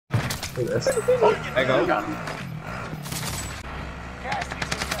Look at this. Oh, I go.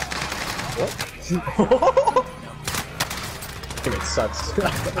 What? It sucks.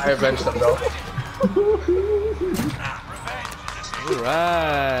 I avenged them though.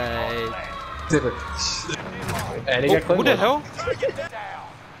 Alright. And he got Who the hell?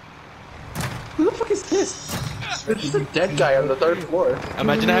 Who the fuck is this? There's just a dead guy on the 3rd floor.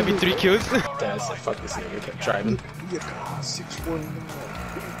 Imagine having 3 kills. Dad said, fuck this nigga, kept driving. 619.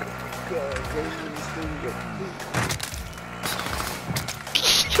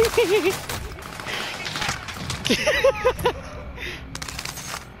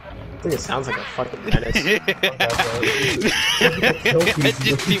 I think it sounds like a fucking menace.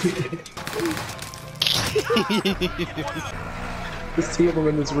 There's 2 of them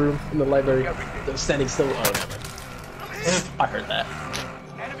in this room, in the library. They're standing still. Oh, never. I heard that.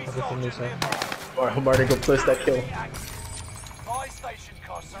 Everything is Or Martin go place that kill.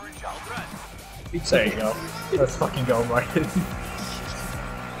 There you go. Let's fucking go, Martin.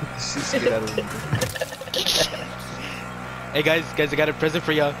 Hey guys, I got a present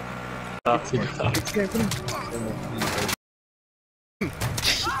for y'all. I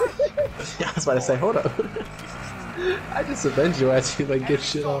was about to say, hold up. I just avenged you as you like get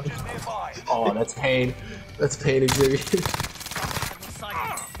shit on. Oh, that's pain. That's pain, Xavier.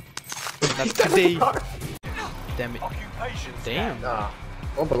 That's today. Damn it. Damn. Nah.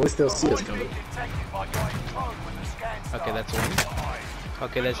 Oh, but we still see us coming. Okay, that's 1.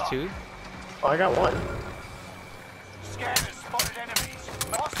 Okay, that's 2. Oh, I got 1.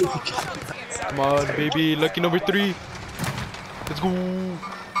 Come on, baby. Lucky number 3. Let's go.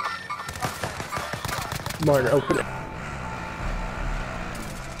 Martin, open it.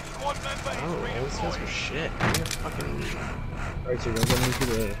 Oh, those guys were shit. Fucking... Alright, so we're gonna move to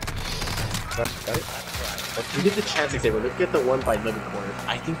the first fight. If you get the chance, Xavier, look at the one by living quarters.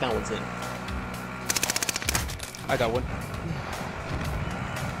 I think that one's in. I got 1.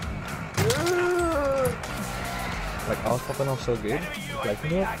 Like, I was popping off so good. Like, you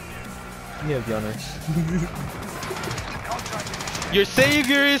know what? Yeah, be honest. Your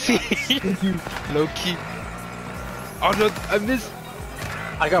savior is here. Low key. Oh no, I missed.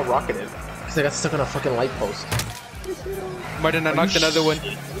 I got rocketed. Because I got stuck on a fucking light post. Martin, I knocked another one.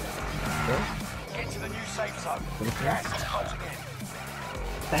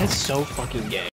 That is so fucking gay.